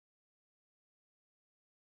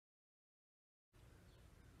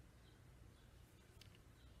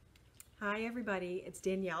Hi everybody, it's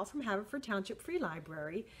Danielle from Haverford Township Free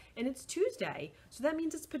Library, and it's Tuesday, so that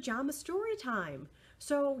means it's pajama story time.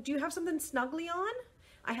 So do you have something snuggly on?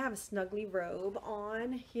 I have a snuggly robe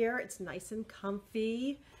on here. It's nice and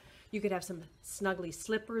comfy. You could have some snuggly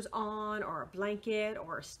slippers on, or a blanket,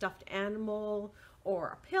 or a stuffed animal,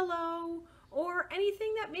 or a pillow, or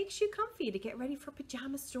anything that makes you comfy to get ready for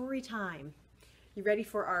pajama story time. You ready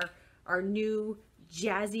for our new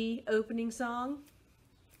jazzy opening song?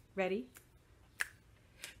 Ready?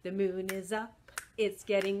 The moon is up, it's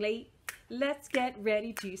getting late. Let's get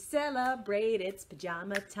ready to celebrate. It's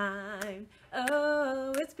pajama time.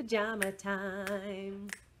 Oh, it's pajama time.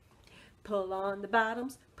 Pull on the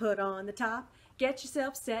bottoms, put on the top. Get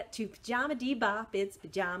yourself set to pajama dee-bop. It's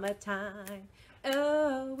pajama time.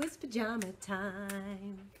 Oh, it's pajama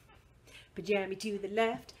time. Pajama to the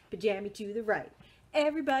left, pajama to the right.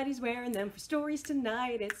 Everybody's wearing them for stories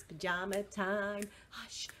tonight. It's pajama time.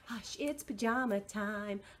 Hush, hush, it's pajama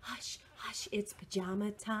time. Hush, hush, it's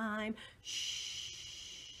pajama time.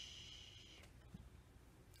 Shh.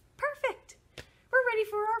 Perfect. We're ready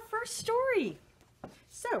for our first story.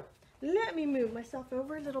 So, let me move myself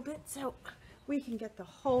over a little bit so we can get the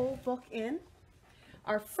whole book in.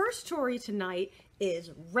 Our first story tonight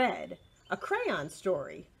is Red, a crayon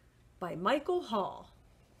story by Michael Hall.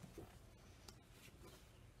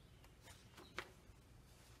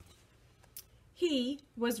 He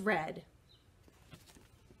was red.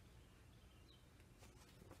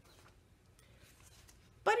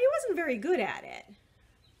 But he wasn't very good at it.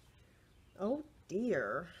 Oh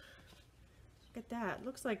dear. Look at that.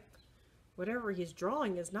 Looks like whatever he's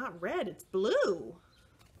drawing is not red, it's blue.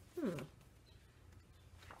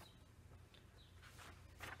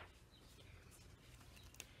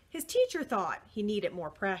 His teacher thought he needed more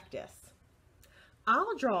practice.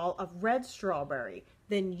 I'll draw a red strawberry.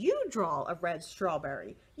 Then you draw a red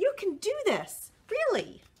strawberry. You can do this,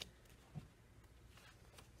 really.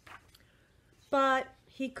 But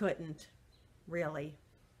he couldn't, really.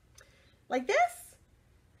 Like this?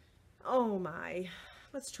 Oh my,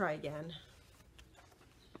 let's try again.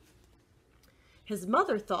 His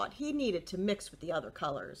mother thought he needed to mix with the other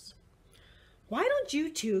colors. Why don't you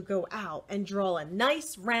two go out and draw a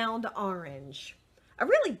nice round orange? A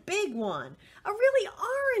really big one, a really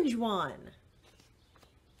orange one.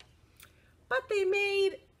 But they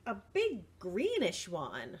made a big greenish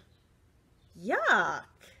one. Yuck.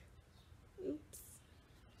 Oops.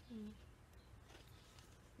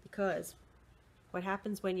 Because what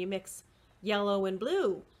happens when you mix yellow and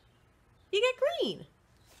blue? You get green.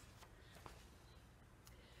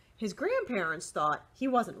 His grandparents thought he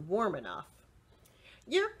wasn't warm enough.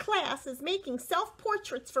 Your class is making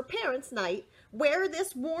self-portraits for Parents' Night. Wear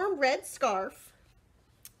this warm red scarf.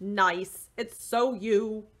 Nice. It's so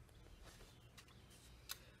you.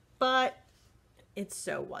 But it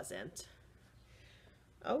so wasn't.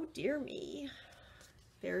 Oh dear me.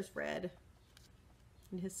 There's Red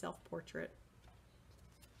in his self-portrait.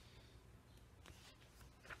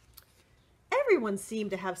 Everyone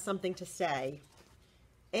seemed to have something to say.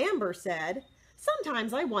 Amber said,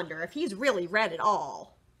 "Sometimes I wonder if he's really red at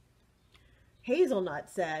all." Hazelnut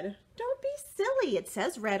said, "Don't be silly, it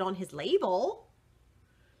says red on his label."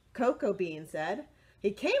 Cocoa Bean said,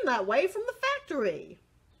 "He came that way from the factory."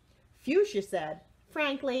 Fuchsia said,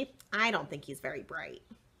 "Frankly, I don't think he's very bright."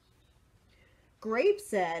 Grape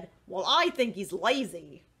said, "Well, I think he's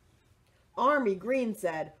lazy." Army Green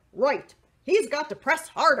said, "Right, he's got to press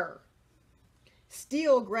harder."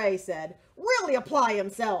 Steel Gray said, "Really apply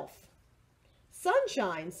himself."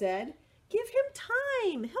 Sunshine said, "Give him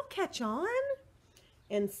time, he'll catch on."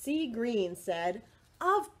 And Sea Green said,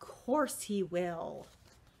 "Of course he will."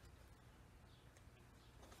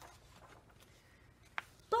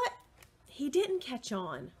 But he didn't catch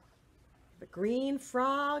on. A green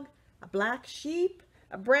frog, a black sheep,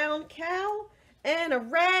 a brown cow, and a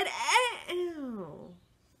red ant.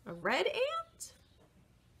 A red ant?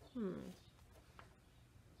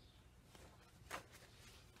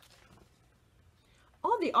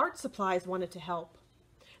 All the art supplies wanted to help.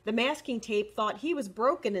 The masking tape thought he was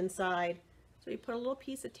broken inside, so he put a little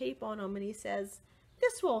piece of tape on him and he says,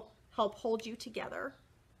 "This will help hold you together."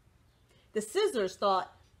 The scissors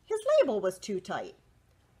thought his label was too tight.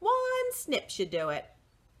 One snip should do it.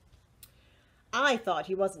 I thought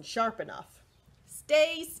he wasn't sharp enough.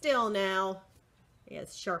 Stay still now.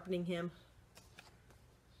 Yes, sharpening him.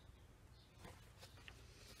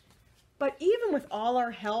 But even with all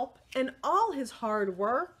our help and all his hard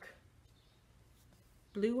work,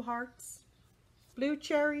 blue hearts, blue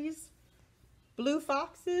cherries, blue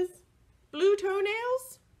foxes, blue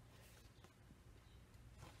toenails,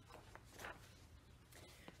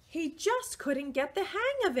 He just couldn't get the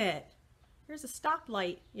hang of it. Here's a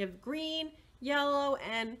stoplight. You have green, yellow,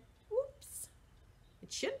 and whoops,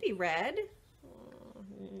 it should be red.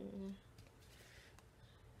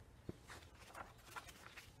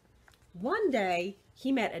 One day,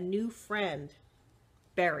 he met a new friend,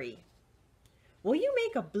 Barry. Will you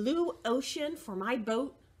make a blue ocean for my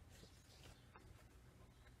boat?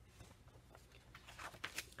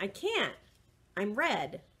 I can't. I'm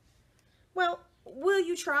red. Well, will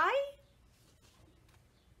you try?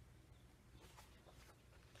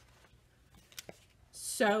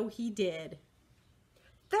 So he did.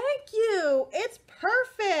 Thank you. It's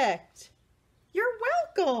perfect. You're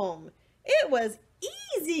welcome. It was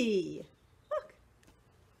easy. Look,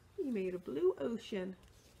 he made a blue ocean.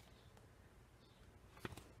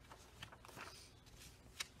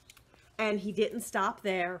 And he didn't stop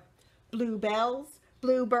there. Blue bells,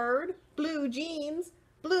 blue bird, blue jeans,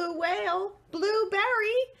 blue whale,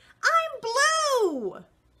 blueberry. I'm blue!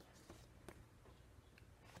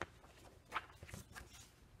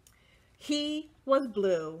 He was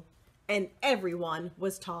blue, and everyone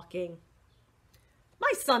was talking.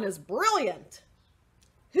 My son is brilliant.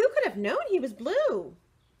 Who could have known he was blue?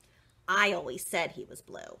 I always said he was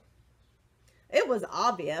blue. It was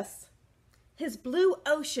obvious. His blue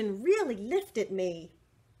ocean really lifted me.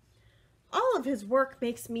 All of his work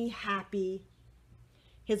makes me happy.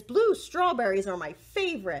 His blue strawberries are my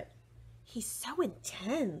favorite. He's so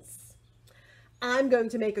intense. I'm going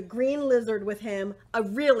to make a green lizard with him, a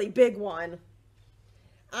really big one.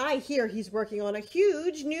 I hear he's working on a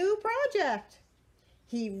huge new project.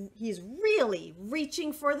 He's really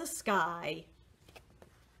reaching for the sky.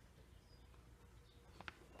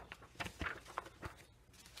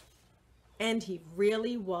 And he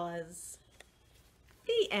really was.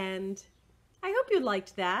 The end. I hope you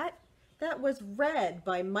liked that. That was read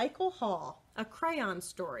by Michael Hall, a crayon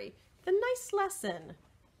story. The nice lesson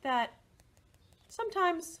that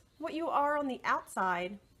sometimes what you are on the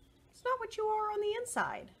outside is not what you are on the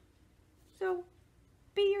inside. So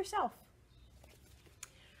be yourself.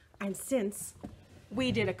 And since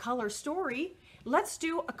we did a color story, let's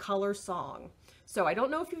do a color song. So I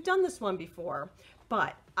don't know if you've done this one before,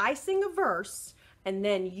 but I sing a verse and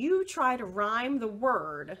then you try to rhyme the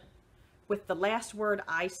word with the last word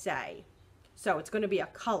I say. So it's going to be a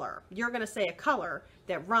color. You're going to say a color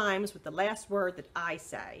that rhymes with the last word that I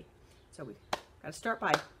say. So we got to start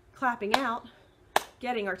by clapping out,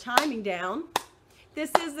 getting our timing down.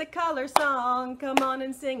 This is the color song. Come on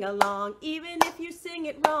and sing along. Even if you sing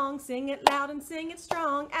it wrong, sing it loud and sing it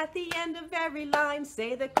strong. At the end of every line,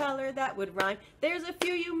 say the color that would rhyme. There's a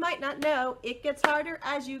few you might not know. It gets harder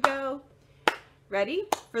as you go. Ready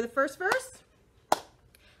for the first verse?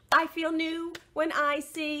 I feel new when I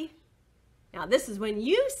see. Now this is when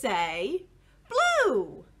you say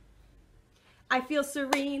blue. I feel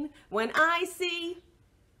serene when I see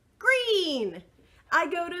green. I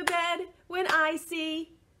go to bed when I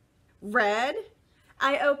see red.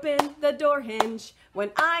 I open the door hinge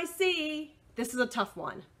when I see, this is a tough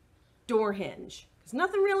one, door hinge. Because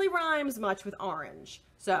nothing really rhymes much with orange.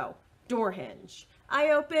 So, door hinge.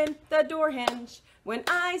 I open the door hinge when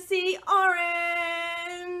I see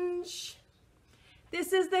orange.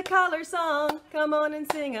 This is the color song. Come on and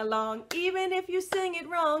sing along. Even if you sing it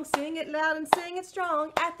wrong, sing it loud and sing it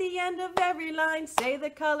strong. At the end of every line, say the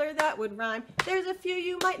color that would rhyme. There's a few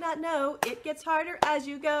you might not know. It gets harder as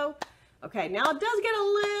you go. Okay, now it does get a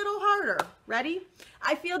little harder. Ready?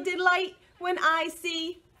 I feel delight when I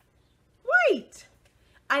see white.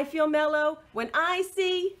 I feel mellow when I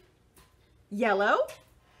see yellow.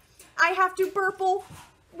 I have to purple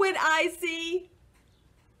when I see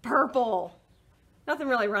purple. Nothing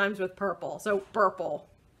really rhymes with purple, so purple.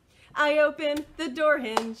 I open the door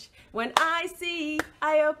hinge when I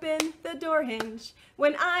open the door hinge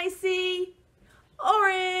when I see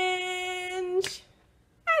orange.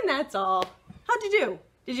 And that's all. How'd you do?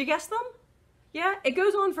 Did you guess them? Yeah, it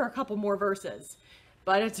goes on for a couple more verses,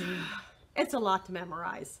 but it's a lot to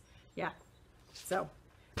memorize. Yeah, so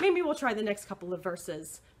maybe we'll try the next couple of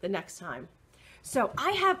verses the next time. So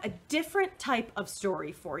I have a different type of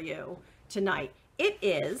story for you tonight. It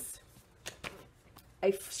is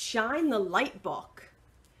a Shine the Light book.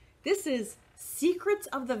 This is Secrets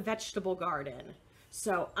of the Vegetable Garden.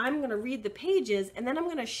 So I'm going to read the pages and then I'm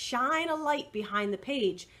going to shine a light behind the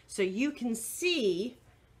page so you can see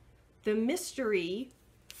the mystery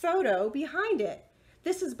photo behind it.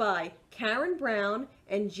 This is by Karen Brown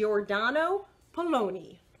and Giordano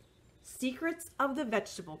Poloni. Secrets of the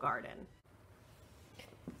Vegetable Garden.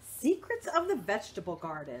 Secrets of the Vegetable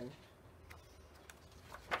Garden.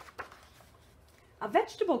 A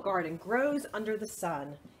vegetable garden grows under the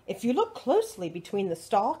sun. If you look closely between the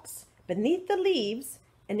stalks, beneath the leaves,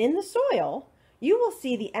 and in the soil, you will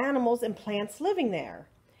see the animals and plants living there.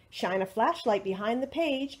 Shine a flashlight behind the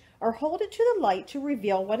page or hold it to the light to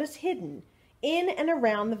reveal what is hidden in and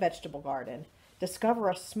around the vegetable garden. Discover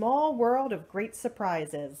a small world of great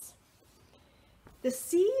surprises. The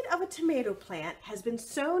seed of a tomato plant has been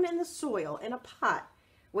sown in the soil in a pot.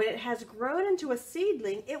 When it has grown into a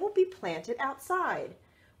seedling, it will be planted outside.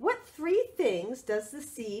 What 3 things does the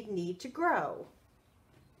seed need to grow?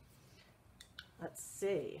 Let's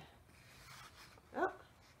see. Oh,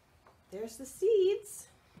 there's the seeds.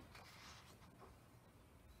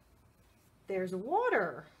 There's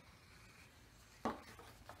water.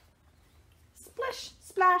 Splish,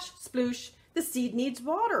 splash, sploosh. The seed needs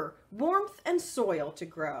water, warmth, and soil to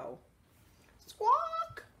grow.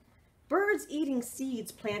 Squawk! Birds eating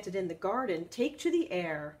seeds planted in the garden take to the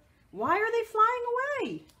air. Why are they flying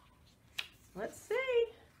away? Let's see.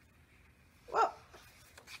 Whoa.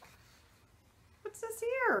 What's this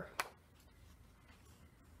here?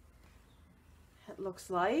 It looks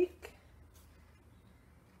like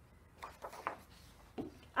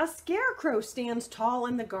a scarecrow stands tall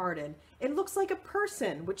in the garden. It looks like a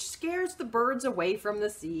person, which scares the birds away from the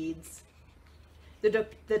seeds.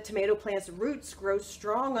 The tomato plant's roots grow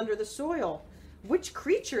strong under the soil. Which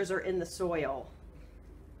creatures are in the soil?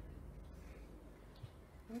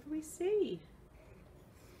 What do we see?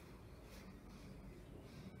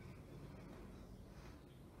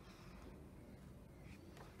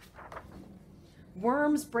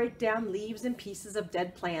 Worms break down leaves and pieces of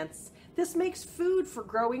dead plants. This makes food for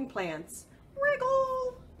growing plants.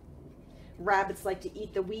 Wriggle! Rabbits like to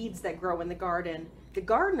eat the weeds that grow in the garden. The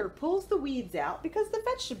gardener pulls the weeds out because the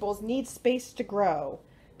vegetables need space to grow.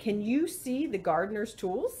 Can you see the gardener's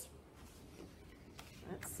tools?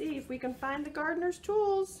 Let's see if we can find the gardener's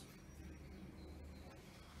tools.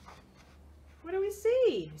 What do we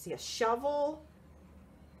see? We see a shovel,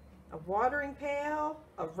 a watering pail,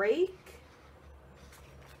 a rake.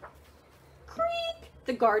 Creak!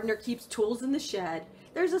 The gardener keeps tools in the shed.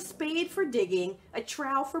 There's a spade for digging, a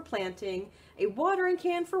trowel for planting, a watering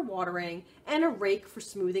can for watering, and a rake for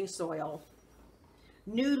smoothing soil.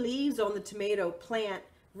 New leaves on the tomato plant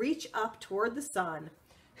reach up toward the sun.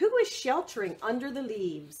 Who is sheltering under the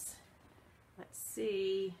leaves? Let's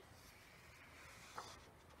see.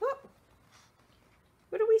 Oh,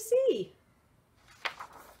 what do we see?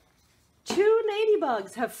 2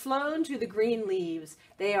 ladybugs have flown to the green leaves.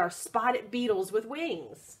 They are spotted beetles with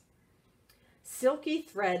wings. Silky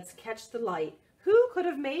threads catch the light. Who could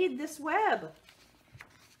have made this web?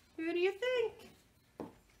 Who do you think?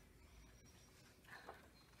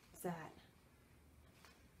 What's that?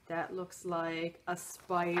 That looks like a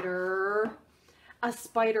spider. A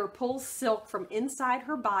spider pulls silk from inside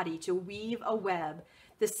her body to weave a web.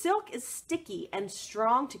 The silk is sticky and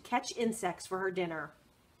strong to catch insects for her dinner.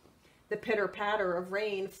 The pitter-patter of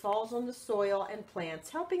rain falls on the soil and plants,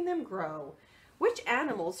 helping them grow. Which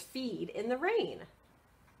animals feed in the rain?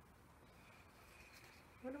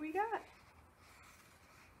 What do we got?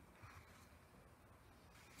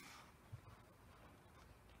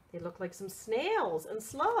 They look like some snails and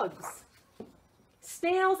slugs.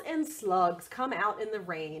 Snails and slugs come out in the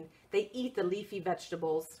rain. They eat the leafy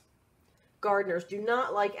vegetables. Gardeners do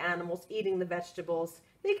not like animals eating the vegetables.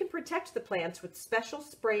 They can protect the plants with special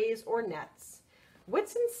sprays or nets.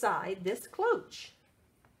 What's inside this cloche?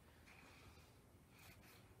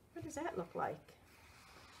 What does that look like?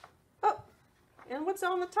 Oh, and what's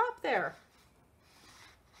on the top there?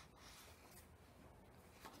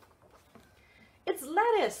 It's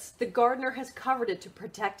lettuce. The gardener has covered it to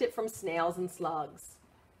protect it from snails and slugs.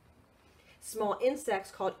 Small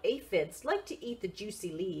insects called aphids like to eat the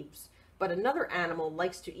juicy leaves, but another animal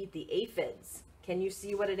likes to eat the aphids. Can you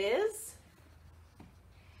see what it is?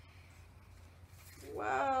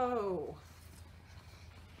 Whoa.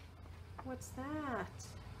 What's that?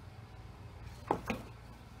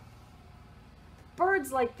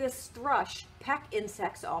 Birds like this thrush peck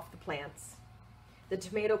insects off the plants. The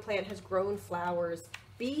tomato plant has grown flowers.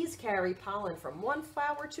 Bees carry pollen from one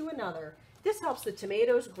flower to another. This helps the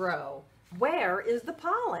tomatoes grow. Where is the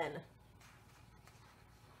pollen?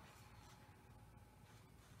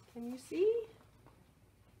 Can you see?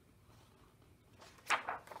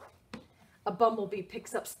 A bumblebee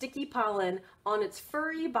picks up sticky pollen on its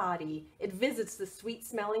furry body. It visits the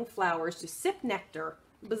sweet-smelling flowers to sip nectar.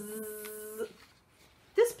 Bzzz.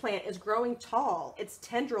 This plant is growing tall. Its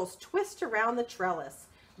tendrils twist around the trellis.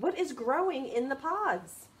 What is growing in the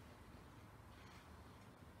pods?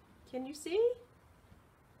 Can you see?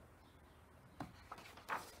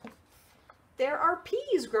 there are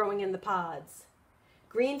peas growing in the pods.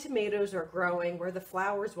 Green tomatoes are growing where the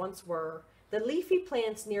flowers once were. The leafy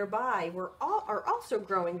plants nearby are also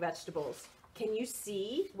growing vegetables. Can you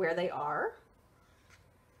see where they are?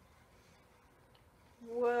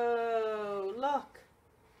 Whoa, look.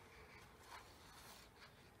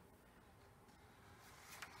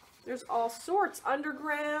 There's all sorts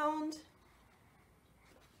underground.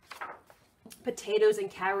 Potatoes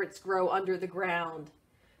and carrots grow under the ground.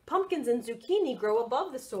 Pumpkins and zucchini grow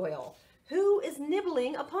above the soil. Who is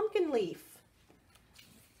nibbling a pumpkin leaf?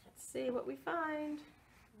 Let's see what we find.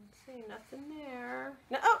 Let's see, nothing there.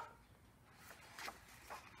 No, oh!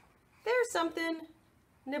 There's something.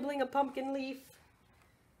 Nibbling a pumpkin leaf.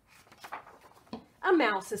 A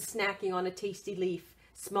mouse is snacking on a tasty leaf.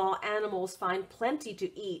 Small animals find plenty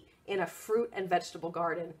to eat in a fruit and vegetable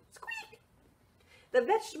garden. Squeak! The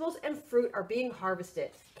vegetables and fruit are being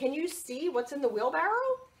harvested. Can you see what's in the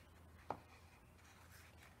wheelbarrow?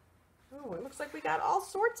 Oh, it looks like we got all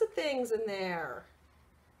sorts of things in there.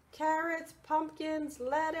 Carrots, pumpkins,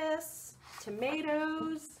 lettuce,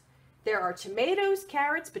 tomatoes. There are tomatoes,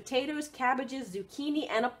 carrots, potatoes, cabbages, zucchini,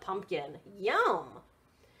 and a pumpkin. Yum!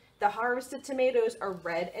 The harvested tomatoes are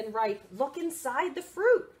red and ripe. Look inside the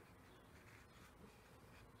fruit.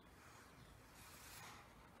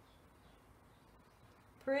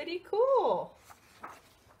 Pretty cool.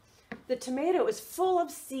 The tomato is full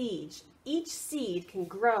of seeds. Each seed can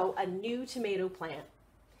grow a new tomato plant.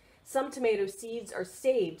 Some tomato seeds are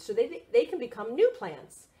saved so they can become new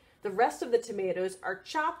plants. The rest of the tomatoes are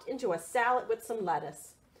chopped into a salad with some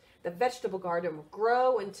lettuce. The vegetable garden will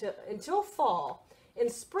grow until fall. In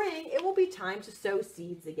spring, it will be time to sow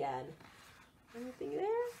seeds again. Anything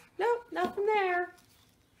there? Nope, nothing there.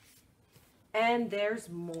 And there's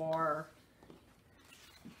more.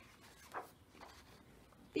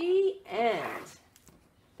 The end.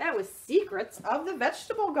 That was Secrets of the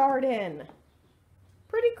Vegetable Garden.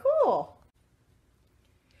 Pretty cool.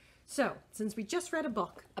 So, since we just read a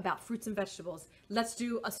book about fruits and vegetables, let's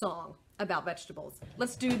do a song about vegetables.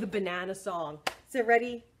 Let's do the banana song. So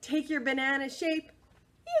ready? Take your banana shape.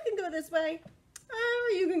 You can go this way, or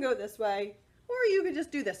you can go this way, or you can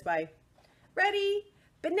just do this way. Ready?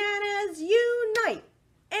 Bananas unite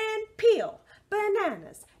and peel.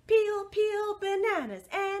 Bananas, peel, peel, bananas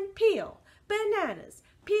and peel. Bananas,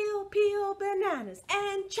 peel, peel, bananas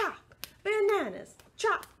and chop. Bananas,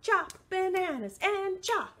 chop, chop, bananas and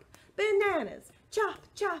chop. Bananas, chop,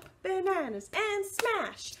 chop, bananas and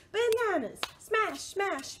smash. Bananas, smash,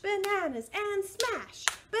 smash, bananas and smash.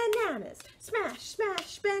 Bananas, smash,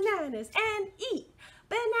 smash, bananas and eat.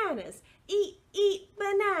 Bananas, eat, eat,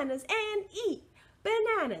 bananas and eat.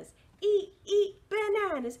 Bananas, eat, eat,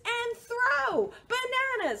 bananas and throw.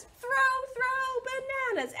 Bananas, throw, throw,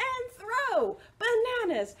 bananas and throw.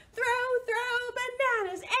 Bananas, throw, throw,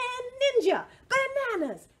 bananas and ninja.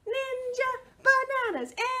 Bananas, ninja,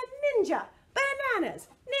 bananas and ninja. Bananas,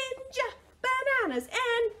 ninja, bananas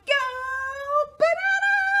and go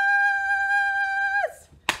bananas!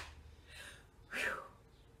 Whew.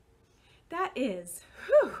 That is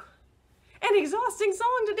an exhausting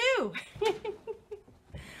song to do.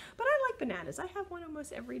 But I like bananas. I have one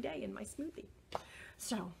almost every day in my smoothie.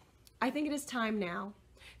 So I think it is time now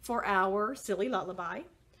for our silly lullaby.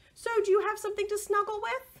 So do you have something to snuggle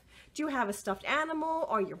with? Do you have a stuffed animal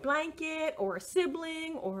or your blanket or a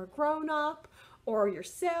sibling or a grown-up or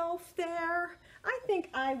yourself there? I think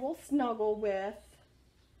I will snuggle with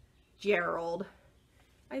Gerald.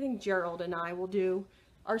 I think Gerald and I will do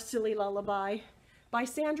our silly lullaby by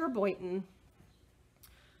Sandra Boynton.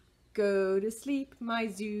 Go to sleep, my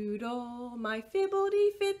zoodle, my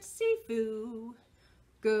fibbledy-fitsy-foo.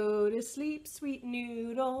 Go to sleep, sweet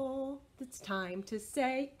noodle, it's time to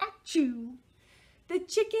say achoo. The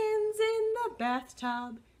chicken's in the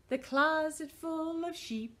bathtub, the closet full of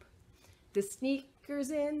sheep. The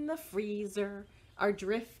sneakers in the freezer are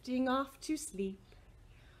drifting off to sleep.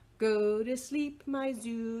 Go to sleep, my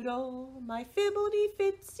zoodle, my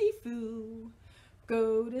fibbledy-fitsy-foo.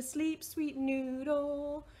 Go to sleep, sweet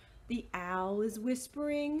noodle, the owl is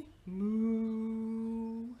whispering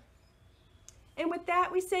moo. And with that,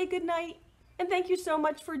 we say goodnight. And thank you so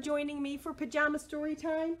much for joining me for Pajama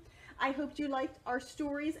Storytime. I hope you liked our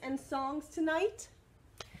stories and songs tonight.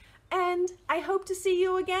 And I hope to see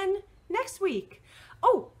you again next week.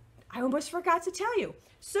 Oh, I almost forgot to tell you.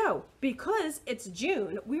 So, because it's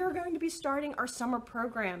June, we are going to be starting our summer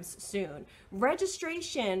programs soon.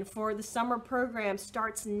 Registration for the summer program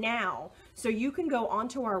starts now. So you can go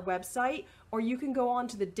onto our website, or you can go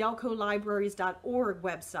onto the delcolibraries.org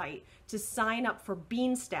website to sign up for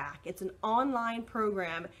Beanstack. It's an online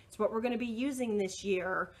program. It's what we're going to be using this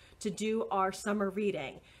year to do our summer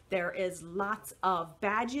reading. There is lots of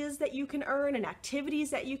badges that you can earn and activities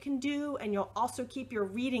that you can do, and you'll also keep your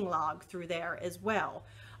reading log through there as well.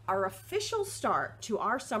 Our official start to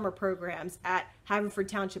our summer programs at Haverford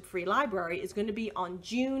Township Free Library is going to be on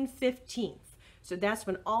June 15th. So that's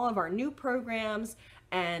when all of our new programs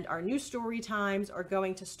and our new story times are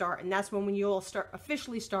going to start, and that's when you'll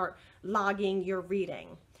officially start logging your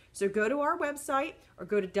reading. So go to our website or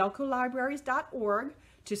go to delcolibraries.org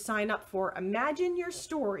to sign up for Imagine Your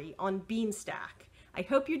Story on Beanstack. I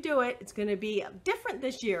hope you do it. It's going to be different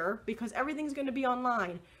this year because everything's going to be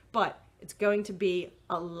online, but it's going to be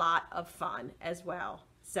a lot of fun as well.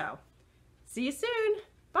 So, see you soon.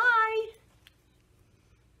 Bye.